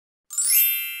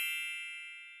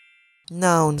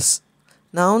Nouns.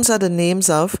 Nouns are the names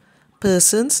of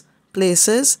persons,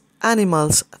 places,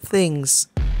 animals, things.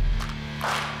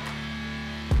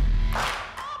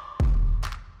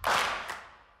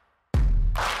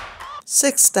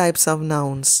 Six types of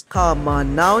nouns: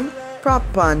 common noun,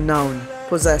 proper noun,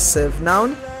 possessive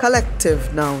noun,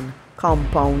 collective noun,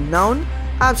 compound noun,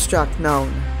 abstract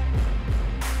noun.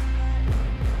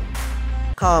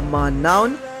 Common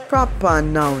noun, proper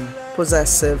noun,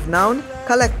 possessive noun,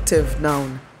 collective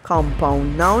noun,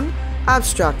 compound noun,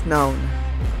 abstract noun.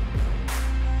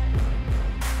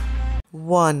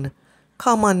 1.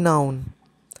 Common noun.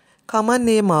 Common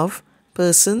name of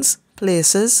persons,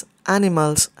 places,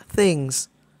 animals, things.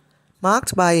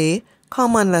 Marked by a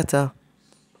common letter.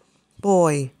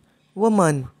 Boy,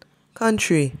 woman,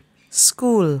 country,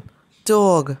 school,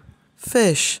 dog,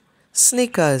 fish,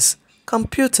 sneakers,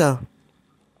 computer.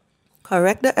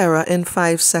 Correct the error in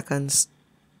 5 seconds.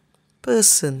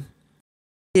 Person.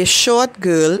 A short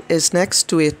girl is next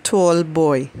to a tall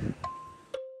boy.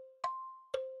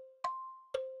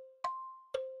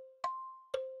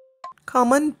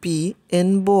 Common P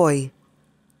in boy.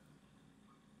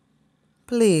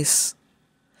 Place.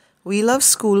 We love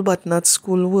school but not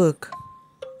schoolwork.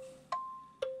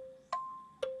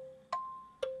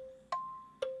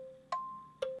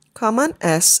 Common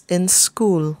S in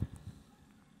school.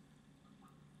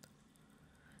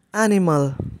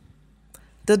 Animal.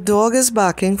 The dog is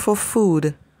barking for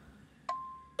food.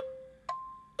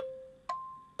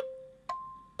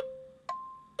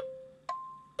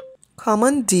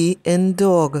 Common D in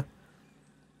dog.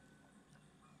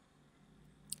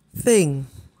 Thing.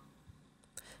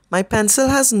 My pencil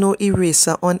has no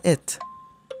eraser on it.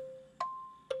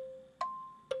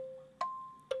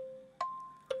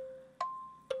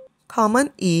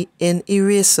 Common E in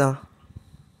eraser.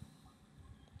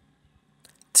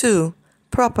 2.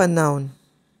 Proper noun.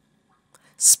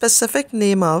 Specific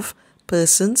name of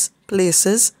persons,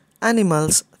 places,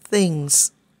 animals,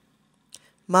 things.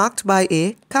 Marked by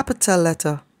a capital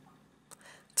letter.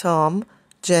 Tom,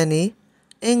 Jenny,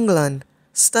 England,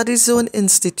 Study Zone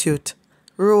Institute,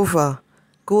 Rover,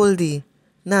 Goldie,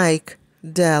 Nike,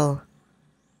 Dell.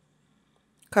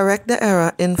 Correct the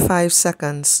error in 5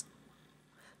 seconds.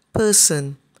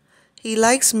 Person. He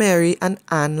likes Mary and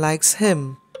Anne likes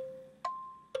him.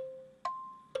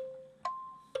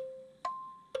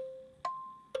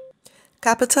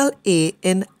 Capital A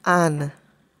in Anne.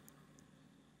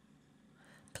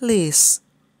 Place.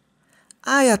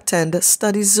 I attend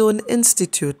Study Zone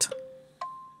Institute.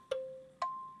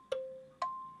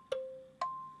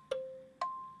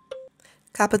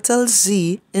 Capital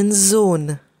Z in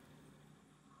zone.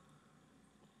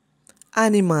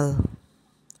 Animal.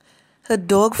 Her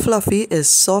dog Fluffy is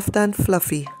soft and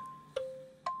fluffy.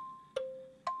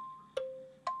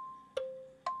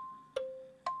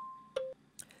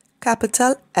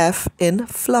 Capital F in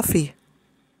fluffy.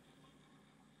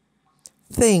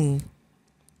 Thing.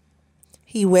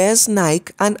 He wears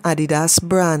Nike and Adidas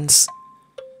brands.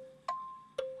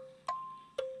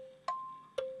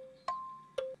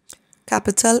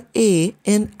 Capital A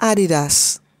in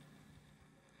Adidas.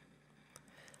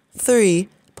 3.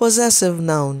 Possessive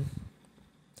noun.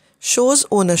 Shows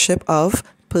ownership of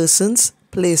persons,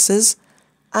 places,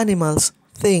 animals,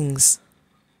 things.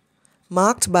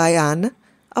 Marked by an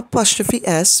apostrophe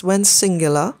S when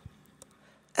singular,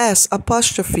 S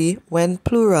apostrophe when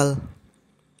plural.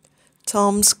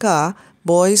 Tom's car,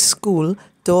 boy's school,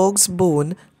 dog's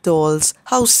bone, doll's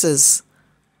houses.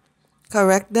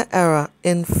 Correct the error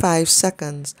in 5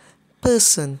 seconds.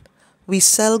 Person. We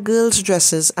sell girls'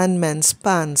 dresses and men's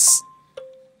pants.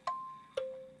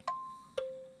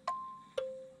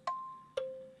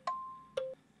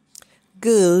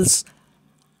 Girls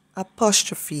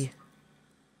apostrophe.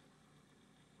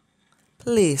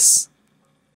 Place.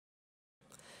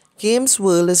 Games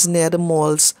World is near the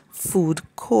mall's food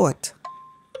court.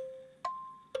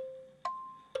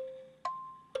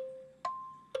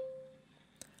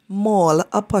 Mall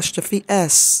apostrophe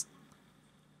S.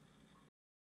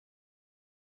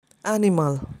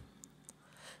 Animal.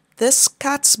 This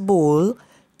cat's bowl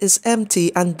is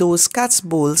empty and those cats'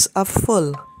 bowls are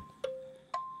full.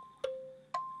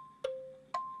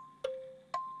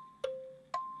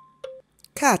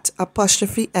 Cat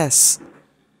apostrophe S.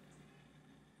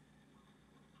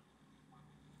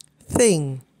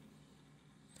 Thing.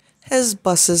 His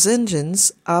bus's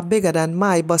engines are bigger than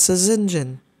my bus's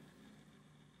engine.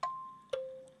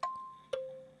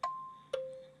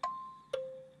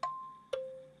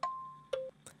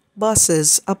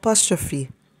 Buses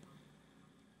apostrophe.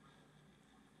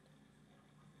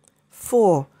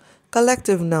 4.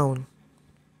 Collective noun.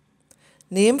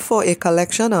 Name for a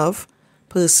collection of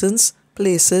persons,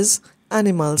 places,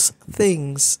 animals,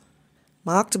 things.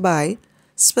 Marked by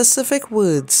specific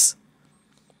words.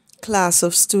 Class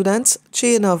of students,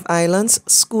 chain of islands,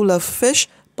 school of fish,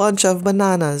 bunch of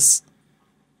bananas.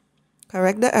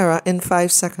 Correct the error in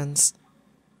 5 seconds.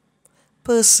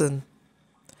 Person,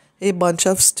 a bunch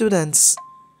of students.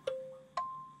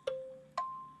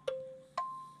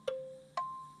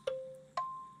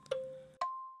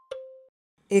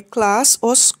 A class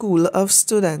or school of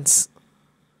students.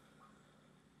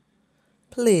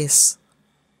 Place,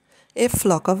 a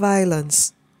flock of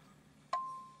islands.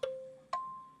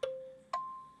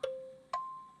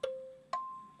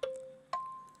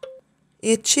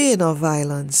 A chain of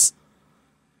islands.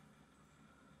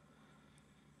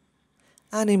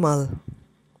 Animal,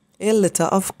 a litter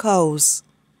of cows.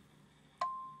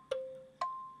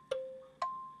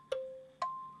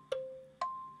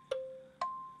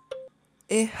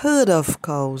 A herd of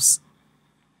cows.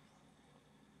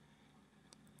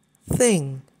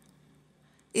 Thing,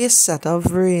 a set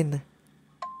of rain.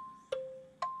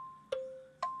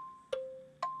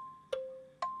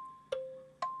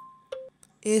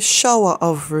 A shower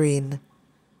of rain.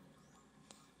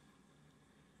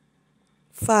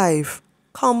 5.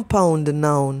 Compound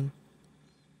noun.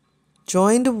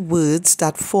 Join the words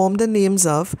that form the names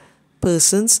of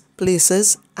persons,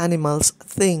 places, animals,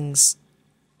 things.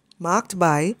 Marked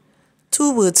by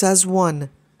 2 words as one.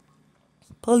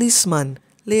 Policeman,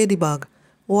 ladybug,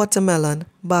 watermelon,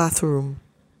 bathroom.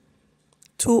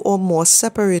 2 or more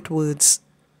separate words.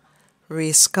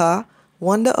 Race car,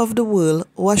 wonder of the world,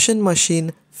 washing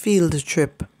machine, field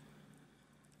trip.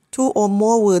 2 or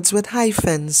more words with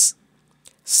hyphens.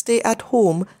 Stay at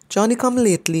home, Johnny come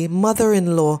lately,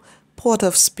 mother-in-law, Port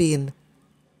of Spain.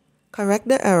 Correct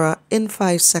the error in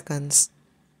 5 seconds.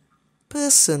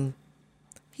 Person,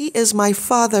 he is my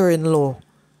father-in-law.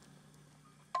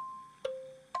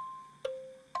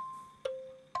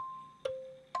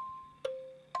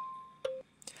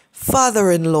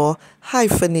 Father-in-law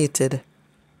hyphenated.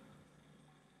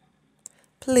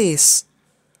 Place,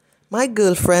 my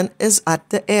girlfriend is at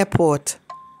the airport.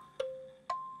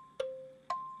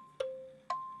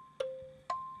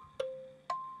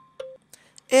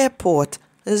 Airport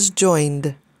is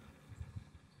joined.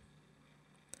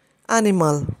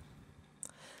 Animal,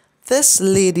 this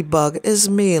ladybug is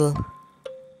male.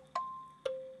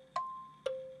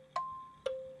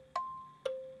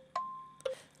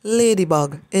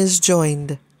 Ladybug is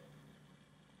joined.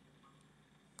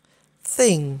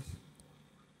 Thing,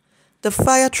 the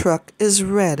fire truck is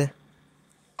red.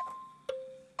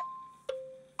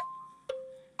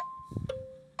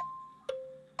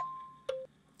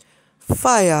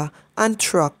 Fire and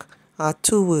truck are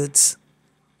 2 words.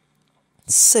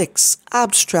 6.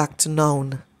 Abstract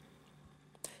noun.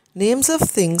 Names of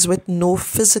things with no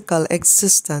physical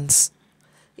existence.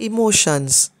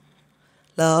 Emotions,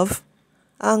 love,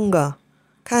 anger,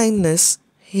 kindness,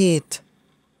 hate.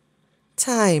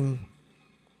 Time,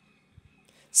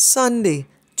 Sunday,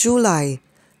 July,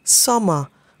 summer,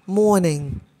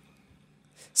 morning.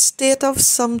 State of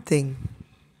something,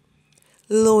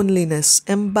 loneliness,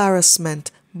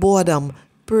 embarrassment, boredom,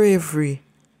 bravery.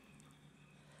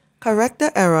 Correct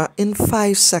the error in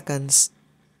 5 seconds.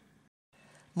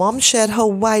 Mom shared her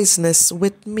wiseness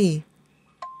with me.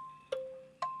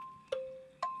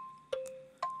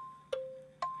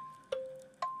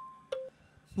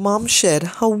 Mom shared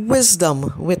her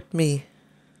wisdom with me.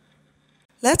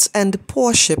 Let's end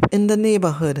poorship in the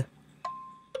neighborhood.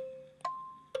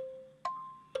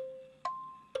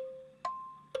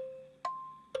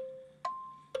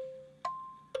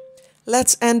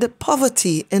 Let's end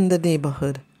poverty in the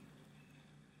neighborhood.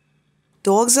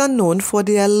 Dogs are known for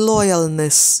their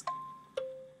loyalness.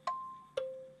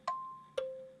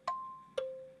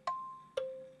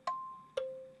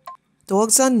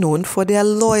 Dogs are known for their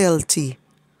loyalty.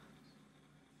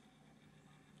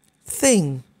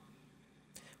 Thing,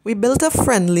 we built a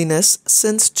friendliness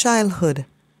since childhood.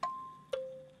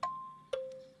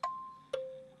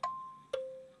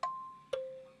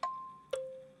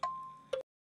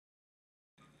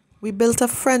 We built a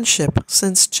friendship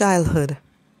since childhood.